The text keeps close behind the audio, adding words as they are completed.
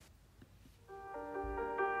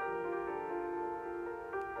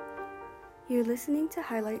You're listening to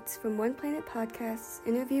highlights from One Planet Podcast's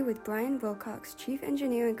interview with Brian Wilcox, Chief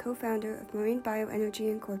Engineer and Co-founder of Marine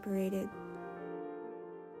BioEnergy Incorporated.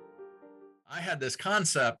 I had this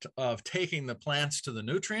concept of taking the plants to the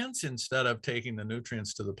nutrients instead of taking the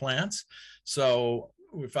nutrients to the plants. So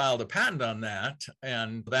we filed a patent on that,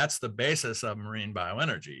 and that's the basis of marine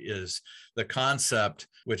bioenergy, is the concept,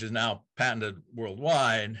 which is now patented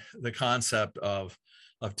worldwide, the concept of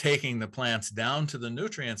taking the plants down to the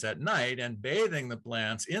nutrients at night and bathing the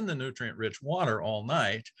plants in the nutrient-rich water all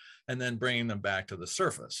night, and then bringing them back to the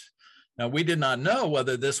surface. Now, we did not know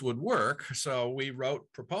whether this would work, so we wrote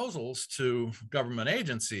proposals to government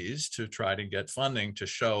agencies to try to get funding to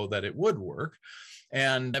show that it would work.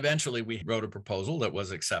 And eventually we wrote a proposal that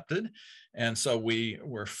was accepted. And so we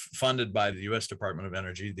were funded by the U.S. Department of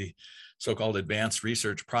Energy, the so-called Advanced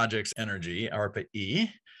Research Projects Energy,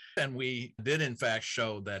 ARPA-E. And we did, in fact,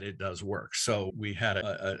 show that it does work. So we had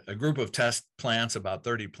a group of test plants, about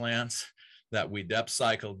 30 plants, that we depth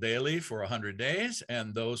cycled daily for 100 days.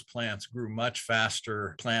 And those plants grew much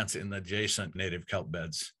faster plants in the adjacent native kelp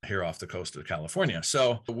beds here off the coast of California.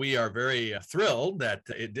 So we are very thrilled that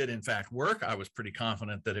it did, in fact, work. I was pretty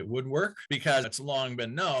confident that it would work because it's long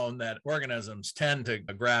been known that organisms tend to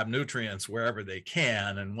grab nutrients wherever they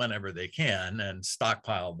can and whenever they can and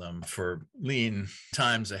stockpile them for lean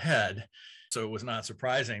times ahead. So it was not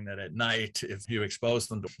surprising that at night, if you expose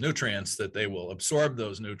them to nutrients, that they will absorb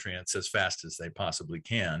those nutrients as fast as they possibly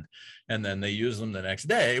can. And then they use them the next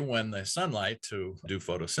day when the sunlight to do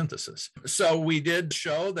photosynthesis. So we did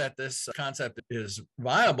show that this concept is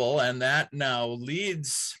viable, and that now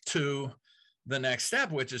leads to the next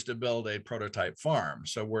step, which is to build a prototype farm.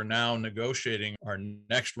 So we're now negotiating our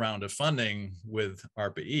next round of funding with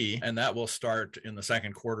ARPA-E, and that will start in the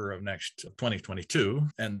second quarter of 2022.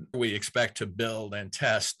 And we expect to build and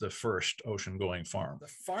test the first ocean-going farm.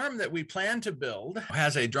 The farm that we plan to build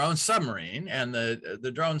has a drone submarine, and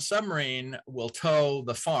the drone submarine will tow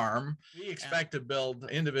the farm. We expect to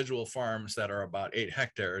build individual farms that are about 8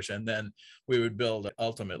 hectares, and then we would build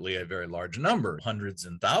ultimately a very large number, hundreds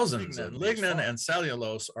and thousands. And lignin and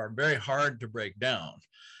cellulose are very hard to break down.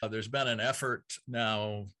 There's been an effort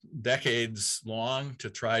now decades long to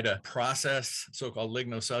try to process so-called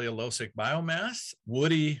lignocellulosic biomass,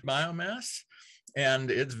 woody biomass.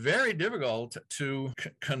 And it's very difficult to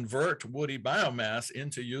convert woody biomass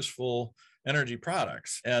into useful energy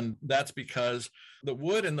products. And that's because the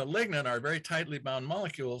wood and the lignin are very tightly bound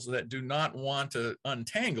molecules that do not want to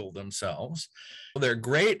untangle themselves. They're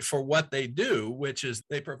great for what they do, which is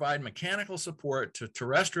they provide mechanical support to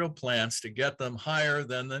terrestrial plants to get them higher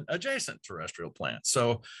than the adjacent terrestrial plants.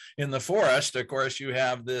 So in the forest, of course, you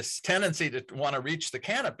have this tendency to want to reach the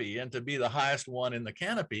canopy and to be the highest one in the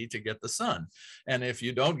canopy to get the sun. And if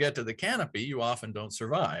you don't get to the canopy, you often don't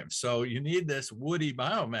survive. So you need this woody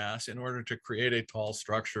biomass in order to create a tall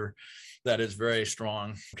structure that is very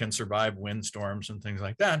strong, can survive windstorms and things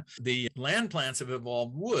like that. The land plants have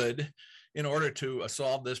evolved wood in order to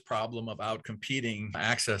solve this problem of outcompeting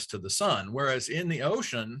access to the sun. Whereas in the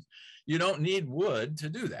ocean, you don't need wood to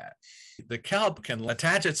do that. The kelp can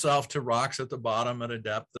attach itself to rocks at the bottom at a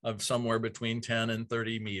depth of somewhere between 10 and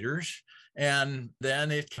 30 meters. And then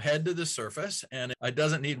it head to the surface, and it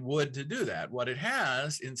doesn't need wood to do that. What it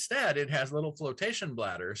has, instead, it has little flotation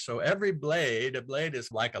bladders. So every blade, a blade is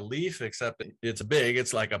like a leaf, except it's big.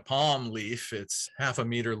 It's like a palm leaf. It's half a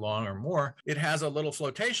meter long or more. It has a little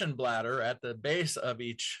flotation bladder at the base of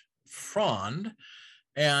each frond.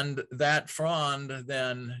 And that frond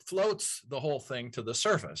then floats the whole thing to the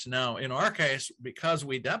surface. Now, in our case, because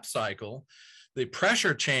we depth cycle, the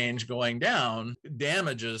pressure change going down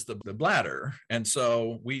damages the bladder. And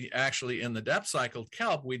so we actually, in the depth cycled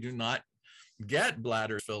kelp, we do not get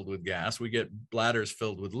bladders filled with gas. We get bladders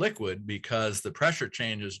filled with liquid because the pressure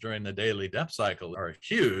changes during the daily depth cycle are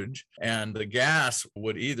huge. And the gas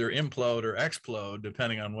would either implode or explode,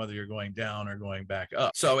 depending on whether you're going down or going back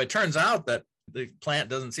up. So it turns out that the plant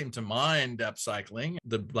doesn't seem to mind depth cycling.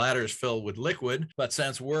 The bladder is filled with liquid, but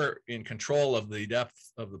since we're in control of the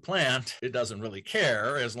depth of the plant, it doesn't really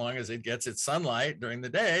care as long as it gets its sunlight during the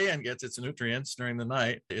day and gets its nutrients during the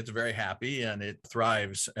night. It's very happy and it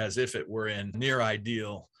thrives as if it were in near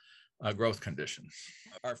ideal growth conditions.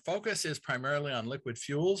 Our focus is primarily on liquid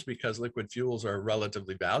fuels because liquid fuels are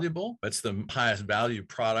relatively valuable. It's the highest value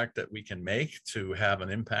product that we can make to have an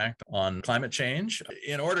impact on climate change.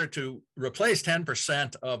 In order to replace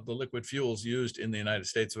 10% of the liquid fuels used in the United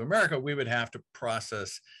States of America, we would have to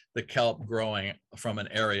process the kelp growing from an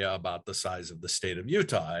area about the size of the state of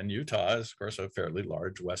Utah. And Utah is, of course, a fairly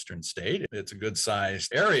large western state. It's a good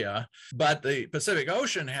sized area, but the Pacific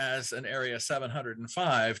Ocean has an area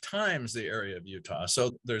 705 times the area of Utah.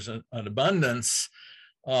 So there's an abundance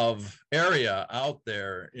of area out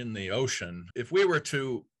there in the ocean. If we were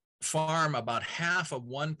to farm about half of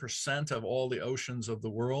 1% of all the oceans of the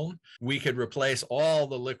world, we could replace all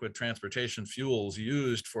the liquid transportation fuels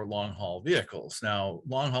used for long-haul vehicles. Now,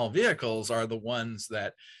 long-haul vehicles are the ones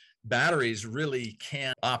that batteries really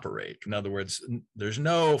can't operate. In other words, there's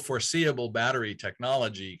no foreseeable battery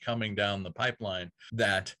technology coming down the pipeline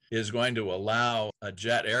that is going to allow a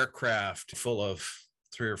jet aircraft full of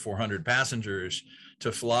 300 or 400 passengers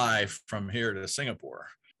to fly from here to Singapore.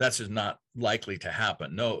 That's just not likely to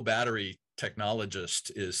happen. No battery technologist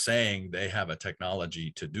is saying they have a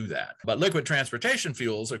technology to do that. But liquid transportation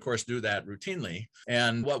fuels, of course, do that routinely.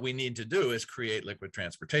 And what we need to do is create liquid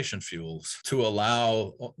transportation fuels to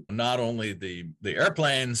allow not only the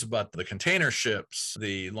airplanes, but the container ships,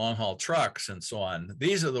 the long haul trucks, and so on.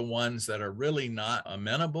 These are the ones that are really not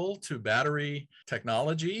amenable to battery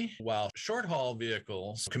technology, while short haul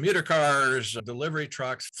vehicles, commuter cars, delivery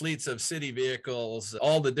trucks, fleets of city vehicles,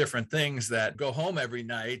 all the different things that go home every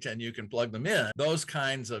night and you can plug them in, those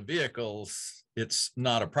kinds of vehicles, it's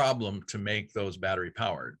not a problem to make those battery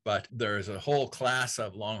powered. But there's a whole class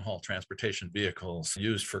of long haul transportation vehicles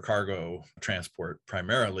used for cargo transport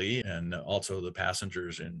primarily, and also the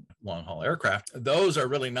passengers in long haul aircraft. Those are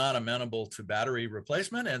really not amenable to battery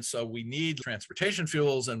replacement. And so we need transportation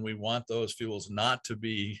fuels, and we want those fuels not to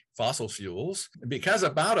be fossil fuels, because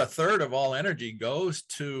about a third of all energy goes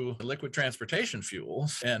to liquid transportation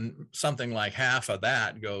fuels, and something like half of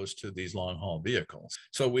that goes to these long haul vehicles.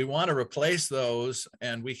 So we want to replace those,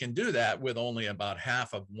 and we can do that with only about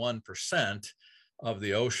half of 1% of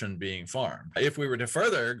the ocean being farmed. If we were to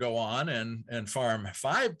further go on and farm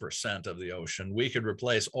 5% of the ocean, we could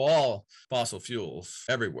replace all fossil fuels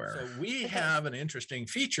everywhere. So we have an interesting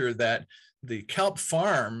feature that the kelp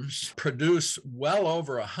farms produce well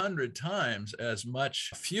over 100 times as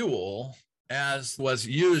much fuel as was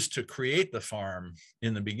used to create the farm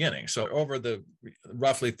in the beginning. So over the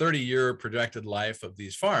roughly 30-year projected life of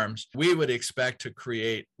these farms, we would expect to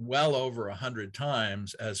create well over 100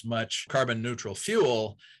 times as much carbon neutral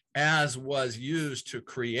fuel as was used to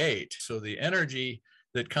create. So the energy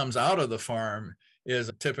that comes out of the farm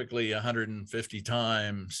is typically 150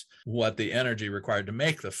 times what the energy required to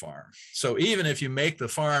make the farm. So even if you make the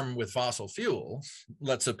farm with fossil fuels,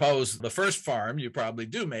 let's suppose the first farm you probably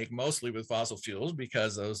do make mostly with fossil fuels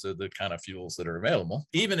because those are the kind of fuels that are available.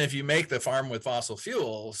 Even if you make the farm with fossil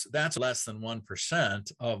fuels, that's less than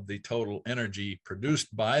 1% of the total energy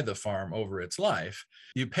produced by the farm over its life.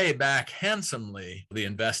 You pay back handsomely the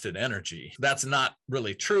invested energy. That's not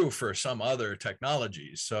really true for some other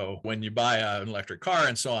technologies. So when you buy an electric car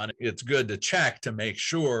and so on, it's good to check to make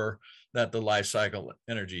sure that the life cycle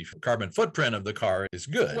energy carbon footprint of the car is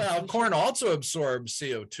good. Well, corn also absorbs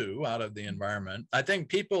CO2 out of the environment. I think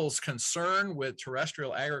people's concern with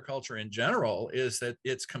terrestrial agriculture in general is that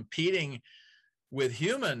it's competing with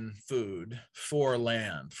human food for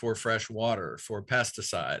land, for fresh water, for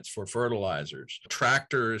pesticides, for fertilizers.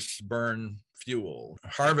 Tractors burn fuel,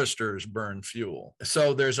 harvesters burn fuel.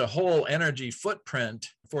 So there's a whole energy footprint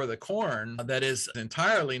for the corn that is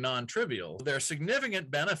entirely non-trivial. There are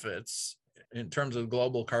significant benefits in terms of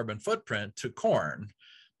global carbon footprint to corn,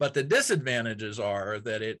 but the disadvantages are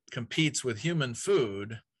that it competes with human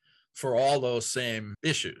food for all those same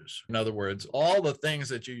issues. In other words, all the things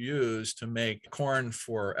that you use to make corn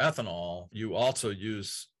for ethanol, you also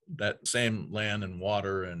use that same land and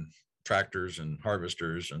water and tractors and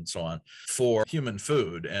harvesters and so on for human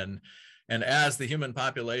food. And as the human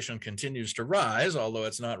population continues to rise, although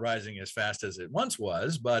it's not rising as fast as it once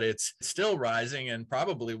was, but it's still rising and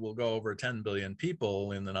probably will go over 10 billion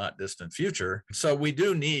people in the not distant future. So we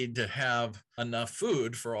do need to have enough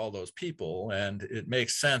food for all those people. And it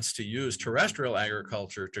makes sense to use terrestrial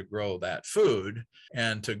agriculture to grow that food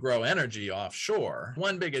and to grow energy offshore.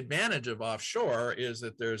 One big advantage of offshore is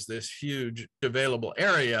that there's this huge available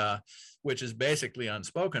area which is basically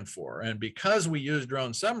unspoken for. And because we use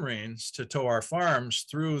drone submarines to tow our farms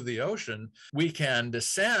through the ocean, we can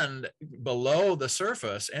descend below the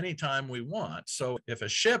surface anytime we want. So if a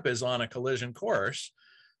ship is on a collision course,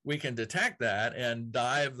 we can detect that and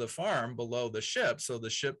dive the farm below the ship so the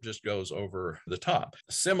ship just goes over the top.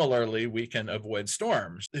 Similarly, we can avoid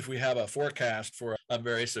storms. If we have a forecast for a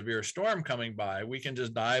very severe storm coming by, we can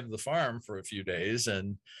just dive the farm for a few days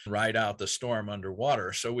and ride out the storm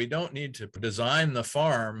underwater. So we don't need to design the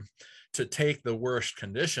farm to take the worst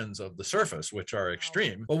conditions of the surface, which are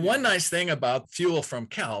extreme. Well, one nice thing about fuel from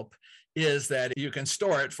kelp is that you can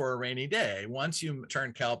store it for a rainy day. Once you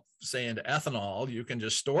turn kelp, say, into ethanol, you can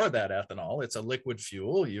just store that ethanol. It's a liquid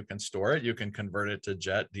fuel. You can store it. You can convert it to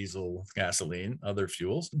jet, diesel, gasoline, other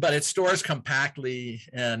fuels, but it stores compactly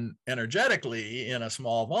and energetically in a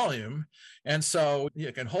small volume. And so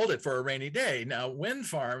you can hold it for a rainy day. Now, wind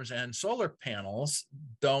farms and solar panels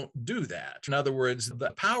don't do that. In other words,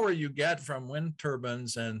 the power you get from wind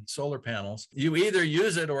turbines and solar panels, you either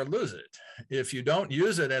use it or lose it. If you don't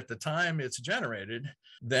use it at the time it's generated,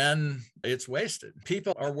 then it's wasted.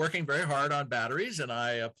 People are working very hard on batteries, and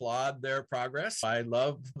I applaud their progress. I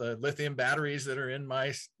love the lithium batteries that are in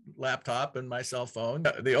my laptop and my cell phone.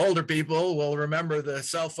 The older people will remember the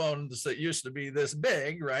cell phones that used to be this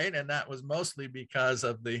big, right? And that was mostly because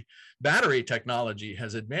of the battery technology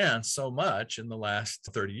has advanced so much in the last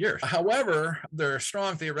 30 years. However, there are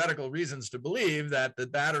strong theoretical reasons to believe that the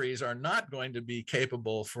batteries are not going to be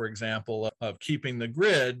capable, for example, of keeping the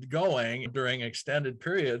grid going during extended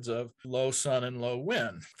periods of low sun and low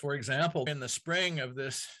wind. For example, in the spring of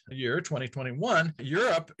this year, 2021,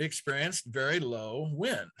 Europe experienced very low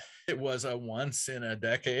wind. It was a once in a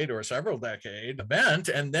decade or several decade event,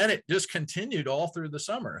 and then it just continued all through the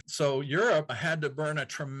summer. So Europe had to burn a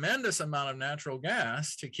tremendous amount of natural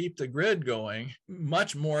gas to keep the grid going,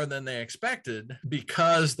 much more than they expected,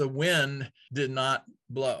 because the wind did not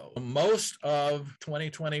blow. Most of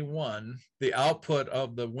 2021, the output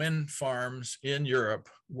of the wind farms in Europe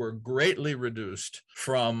were greatly reduced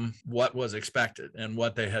from what was expected and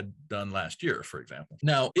what they had done last year, for example.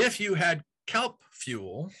 Now, if you had kelp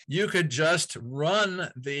fuel, you could just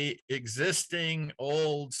run the existing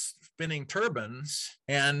old spinning turbines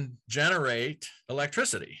and generate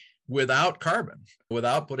electricity without carbon,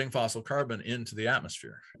 without putting fossil carbon into the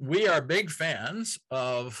atmosphere. We are big fans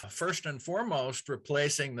of, first and foremost,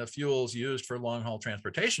 replacing the fuels used for long-haul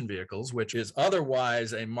transportation vehicles, which is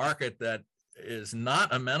otherwise a market that is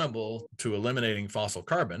not amenable to eliminating fossil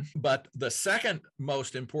carbon. But the second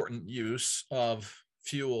most important use of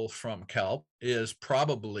fuel from kelp is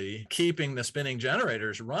probably keeping the spinning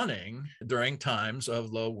generators running during times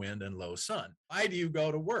of low wind and low sun. Why do you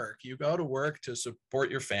go to work? You go to work to support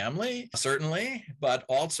your family, certainly, but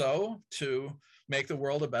also to make the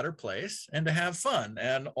world a better place and to have fun.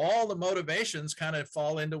 And all the motivations kind of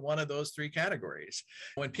fall into one of those three categories.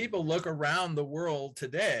 When people look around the world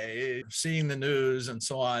today, seeing the news and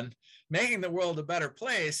so on, making the world a better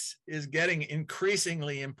place is getting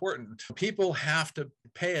increasingly important. People have to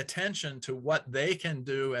pay attention to what they can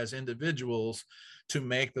do as individuals to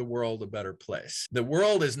make the world a better place. The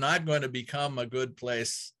world is not going to become a good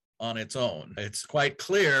place on its own. It's quite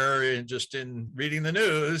clear just in reading the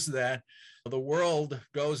news that the world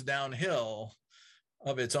goes downhill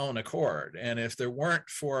of its own accord. And if there weren't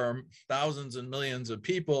for thousands and millions of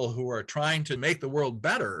people who are trying to make the world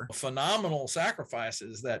better, phenomenal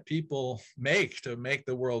sacrifices that people make to make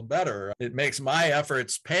the world better, it makes my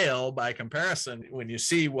efforts pale by comparison when you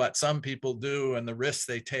see what some people do and the risks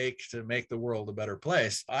they take to make the world a better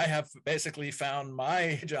place. I have basically found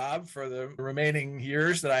my job for the remaining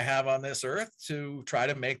years that I have on this earth to try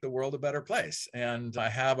to make the world a better place. And I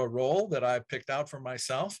have a role that I picked out for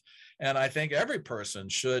myself. And I think every person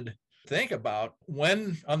should think about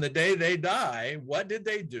when, on the day they die, what did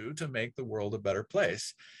they do to make the world a better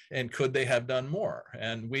place? And could they have done more?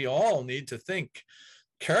 And we all need to think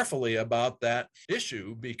carefully about that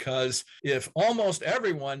issue, because if almost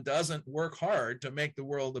everyone doesn't work hard to make the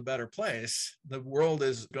world a better place, the world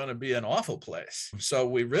is going to be an awful place. So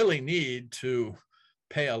we really need to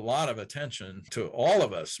pay a lot of attention to all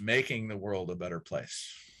of us making the world a better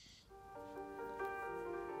place.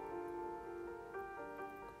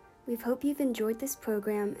 We hope you've enjoyed this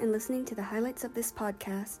program and listening to the highlights of this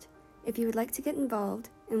podcast. If you would like to get involved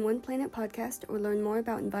in One Planet Podcast or learn more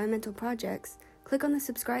about environmental projects, click on the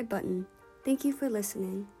subscribe button. Thank you for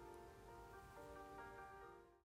listening.